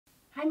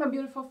Hi my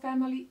beautiful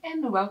family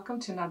and welcome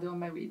to another of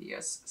my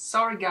videos.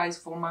 Sorry guys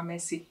for my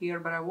messy hair,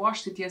 but I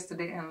washed it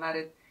yesterday and let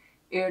it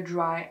air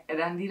dry and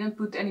I didn't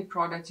put any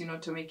product,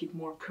 to make it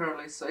more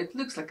curly, so it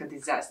looks like a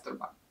disaster,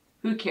 but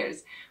who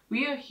cares?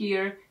 We are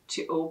here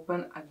to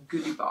open a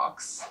goodie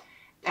box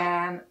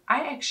and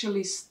I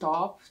actually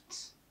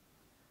stopped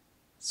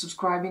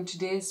subscribing to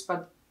this,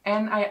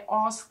 and I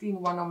asked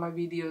in one of my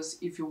videos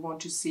if you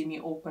want to see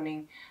me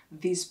opening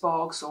this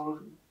box or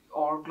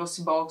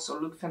glossy box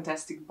or look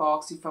fantastic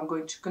box, if I'm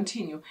going to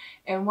continue,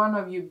 and one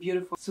of you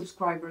beautiful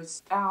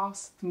subscribers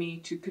asked me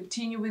to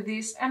continue with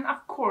this, and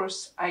of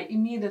course I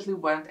immediately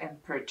went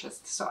and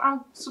purchased, so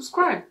I'm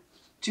subscribed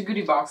to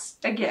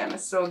GoodieBox again,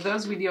 so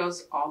those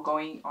videos are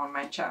going on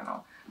my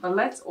channel. But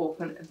let's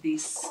open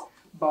this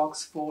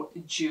box for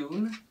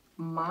June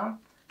month.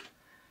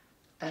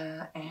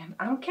 And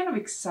I'm kind of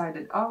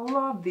excited. I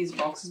love these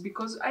boxes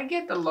because I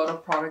get a lot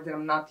of product that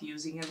I'm not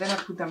using and then I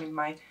put them in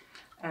my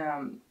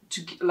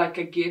like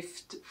a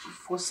gift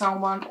for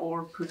someone,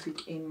 or put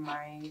it in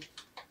my,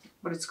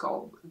 what it's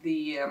called,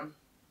 the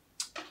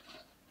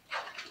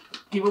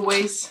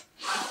giveaways.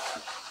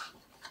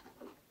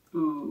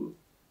 Ooh,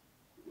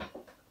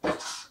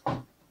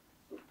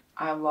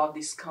 I love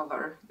this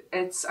color.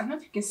 It's, I don't know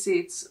if you can see,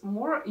 it's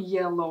more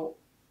yellow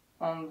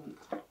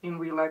in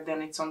real life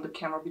than it's on the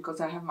camera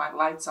because I have my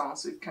lights on,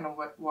 so it kind of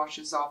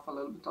washes off a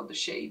little bit of the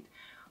shade,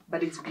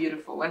 but it's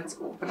beautiful. Let's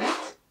open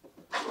it,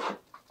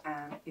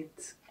 and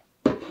it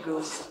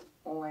goes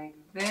like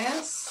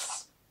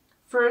this.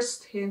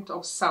 First hint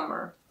of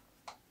summer.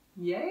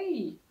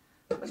 Yay!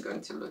 I'm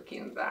going to look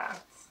in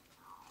that.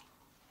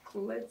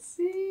 Let's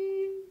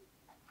see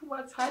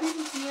what's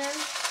hiding here.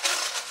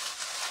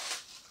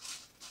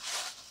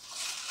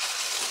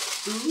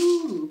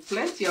 Ooh,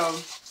 plenty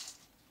of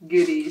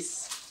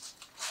goodies.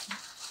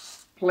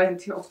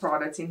 Plenty of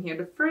products in here.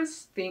 The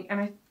first thing,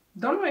 and I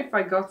don't know if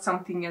I got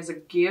something as a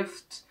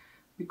gift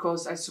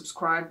because I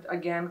subscribed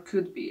again,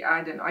 could be,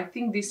 I don't know. I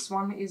think this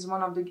one is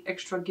one of the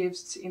extra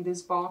gifts in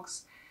this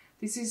box.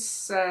 This is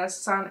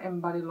sun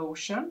and body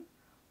lotion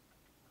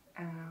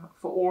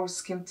for all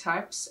skin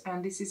types,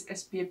 and this is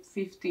SPF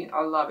 15.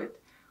 I love it.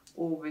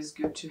 Always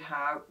good to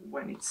have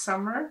when it's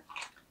summer.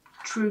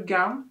 True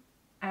gum,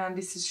 and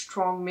this is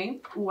strong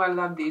mint. Oh, I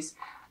love this.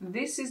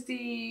 This is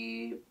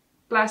the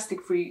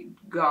plastic-free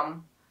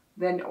gum.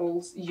 Then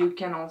also you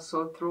can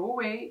also throw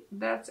away.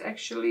 That's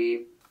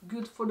actually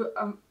good for the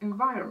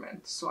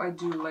environment, so I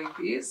do like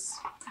this.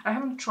 I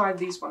haven't tried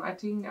this one. I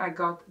think I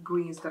got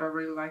greens that I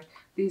really like.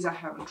 These I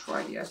haven't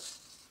tried yet.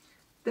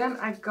 Then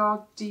I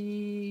got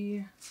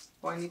the,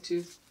 oh, I need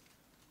to,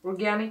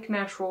 organic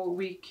natural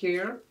week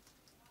care.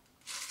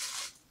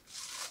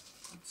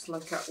 It's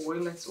like an oil.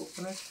 Let's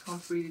open it.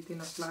 Can't read it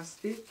in a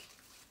plastic.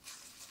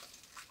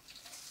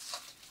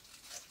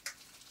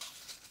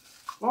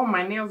 Oh,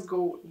 my nails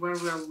go very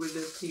well with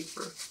the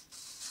paper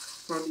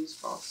for this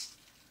box.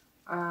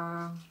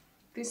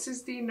 This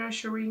is the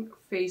Nourishing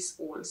Face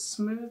Oil.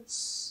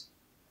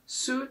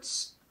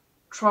 Suits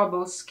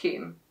troubled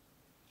skin.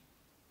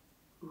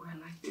 Ooh, I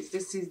like this.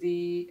 This is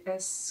the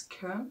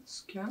skön.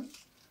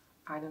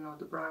 I don't know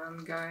the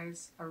brand,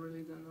 guys. I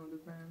really don't know the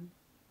brand.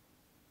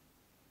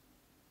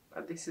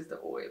 But this is the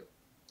oil.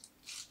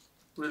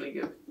 Really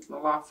good. I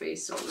love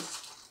face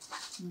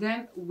oils.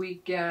 Then we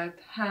get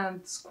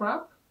hand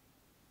scrub.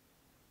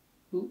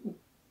 Ooh.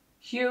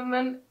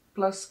 Human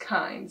plus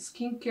kind.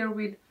 Skincare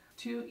with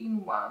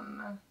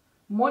 2-in-1.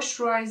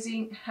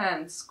 Moisturizing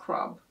hand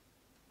scrub.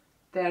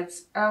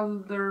 That's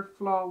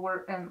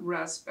elderflower and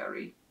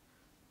raspberry.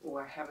 Oh,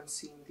 I haven't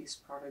seen this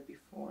product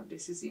before.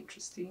 This is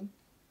interesting.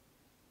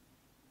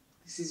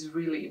 This is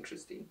really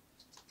interesting.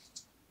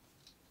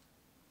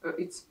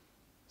 It's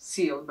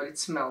sealed, but it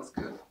smells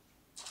good.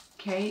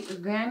 Okay,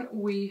 then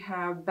we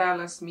have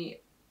Balance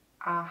Me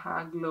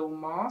AHA Glow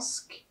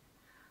Mask.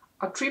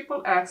 A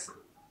triple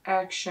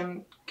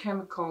action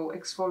chemical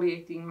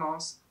exfoliating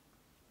mask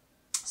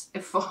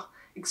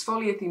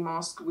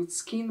with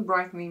skin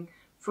brightening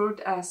fruit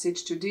acid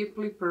to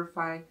deeply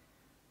purify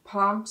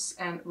plumps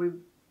and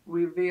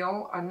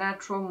reveal a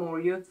natural,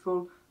 more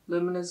youthful,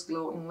 luminous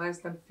glow in less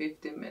than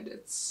 50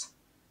 minutes.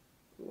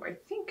 Ooh, I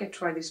think I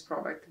tried this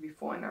product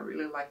before and I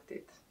really liked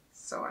it,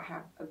 so I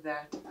have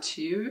that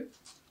too.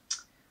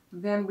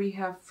 Then we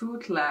have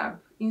Food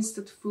Lab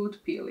Instant Food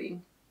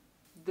Peeling.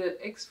 The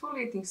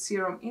exfoliating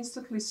serum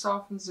instantly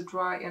softens the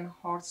dry and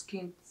hard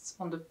skin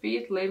on the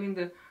feet, leaving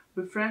the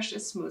refreshed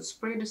and smooth.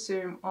 Spray the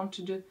serum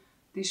onto the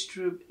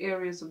disturbed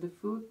areas of the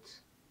foot.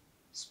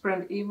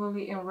 Spread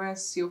evenly and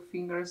rinse your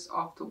fingers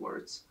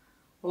afterwards.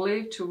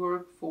 Leave to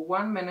work for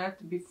 1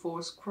 minute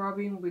before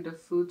scrubbing with the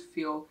foot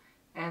feel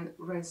and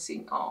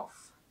rinsing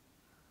off.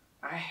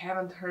 I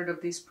haven't heard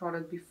of this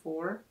product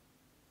before,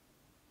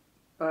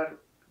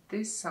 but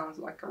this sounds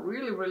like a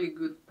really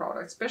good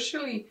product,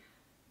 especially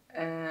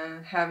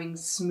having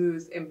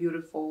smooth and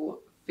beautiful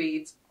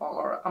feet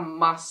are a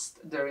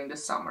must during the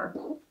summer.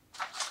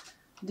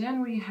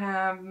 Then we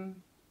have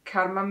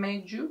Karma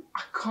Meju.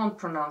 I can't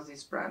pronounce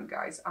this brand,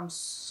 guys. I'm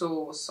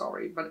so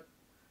sorry, but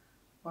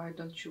why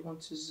don't you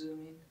want to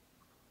zoom in?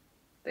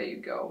 There you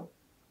go.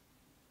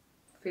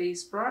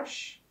 Face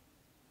brush.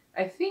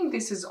 I think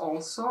this is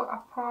also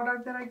a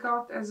product that I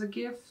got as a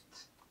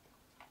gift.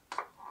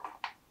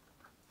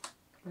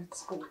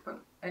 Let's open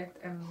it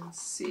and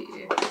see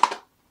it.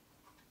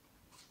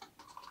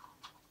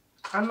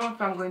 I don't know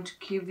if I'm going to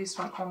keep this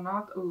one or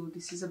not. Oh,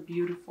 this is a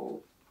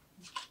beautiful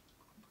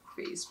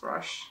face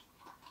brush.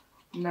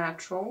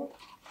 Natural.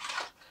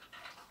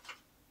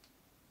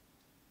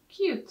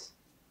 Cute.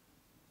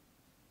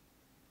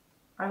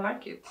 I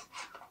like it.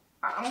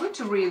 I'm going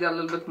to read a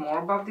little bit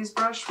more about this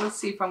brush. We'll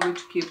see if I'm going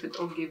to keep it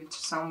or give it to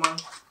someone.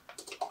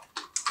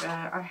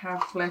 I have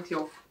plenty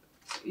of,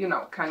 you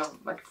know, kind of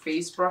like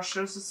face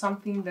brushes or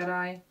something that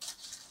I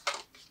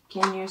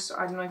can use. So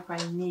I don't know if I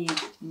need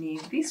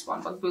this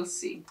one, but we'll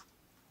see.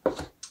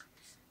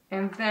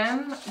 And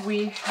then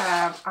we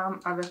have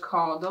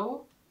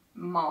avocado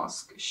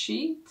mask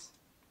sheet.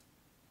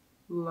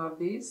 Love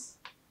this.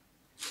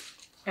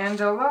 And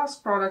the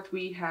last product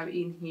we have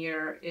in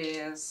here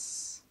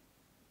is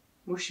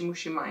Mushy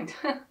Mushy Mind.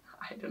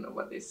 I don't know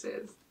what this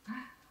is.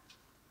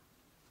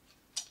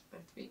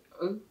 Let me...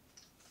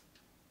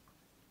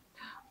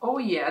 Oh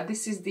yeah,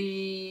 this is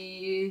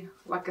the...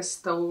 like a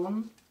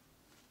stone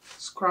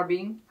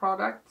scrubbing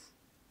product.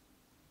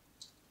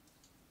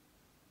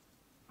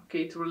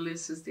 Okay, it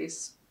releases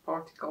these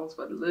particles,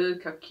 but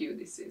look how cute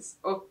this is.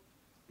 Oh,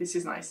 this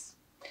is nice.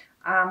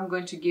 I'm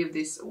going to give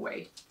this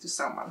away to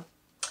someone.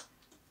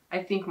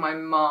 I think my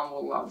mom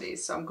will love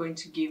this, so I'm going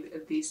to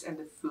give this and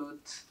the food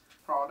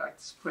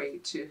product spray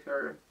to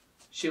her.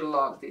 She'll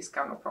love these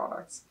kind of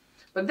products.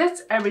 But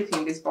that's everything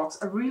in this box.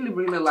 I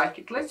really like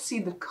it. Let's see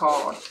the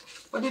card.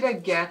 What did I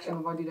get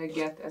and what did I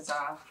get as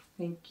a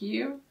thank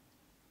you?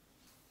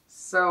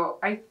 So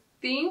I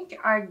think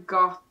I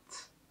got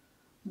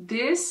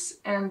this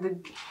and the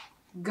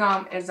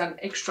gum as an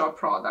extra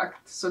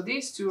product. So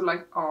these two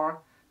like are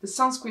the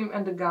sunscreen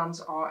and the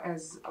gums are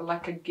as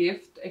like a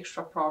gift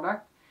extra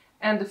product,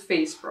 and the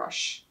face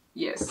brush.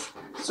 Yes,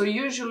 so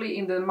usually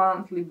in the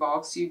monthly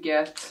box you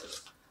get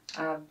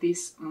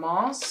this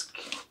mask,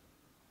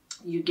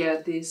 you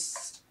get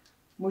this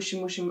Mushy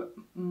Mushy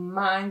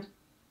Mind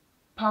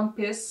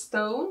Pumpkin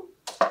Stone,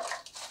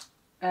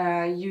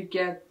 you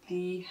get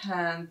the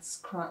hand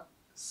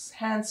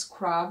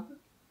scrub,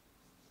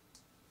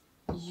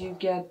 you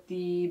get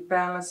the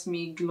Balance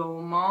Me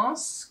Glow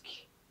Mask,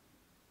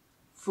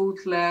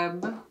 Foot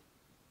Lab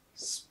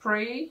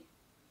Spray,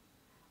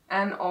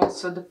 and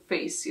also the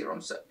face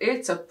serum. So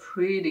it's a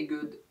pretty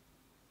good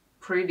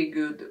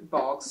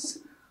box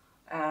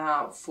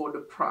for the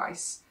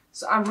price.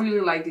 So I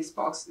really like this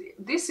box.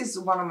 This is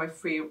one of my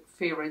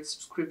favorite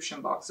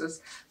subscription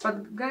boxes.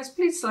 But guys,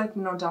 please let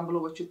me know down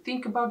below what you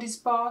think about this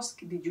box.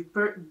 Did you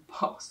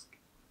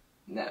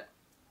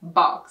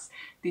box?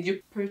 Did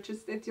you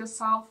purchase it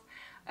yourself?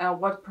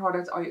 What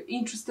products are you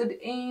interested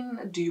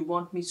in? Do you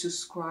want me to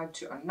subscribe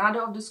to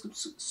another of the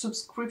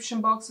subscription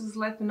boxes?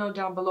 Let me know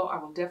down below. I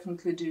will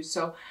definitely do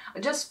so. I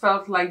just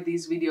felt like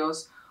these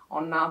videos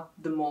are not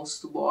the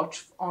most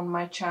watched on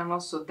my channel,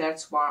 so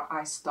that's why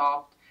I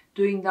stopped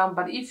doing them.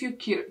 But if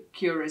you're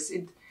curious,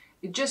 it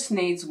just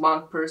needs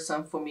one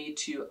person for me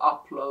to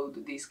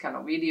upload these kind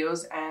of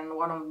videos, and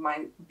one of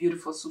my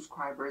beautiful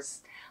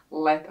subscribers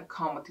left a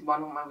comment in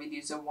one of my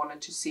videos and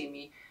wanted to see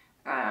me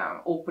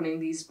opening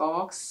these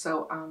box,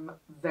 so I'm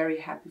very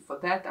happy for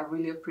that. I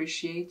really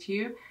appreciate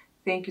you.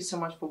 Thank you so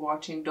much for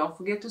watching. Don't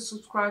forget to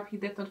subscribe,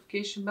 hit that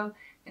notification bell,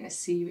 and I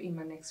see you in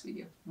my next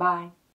video. Bye.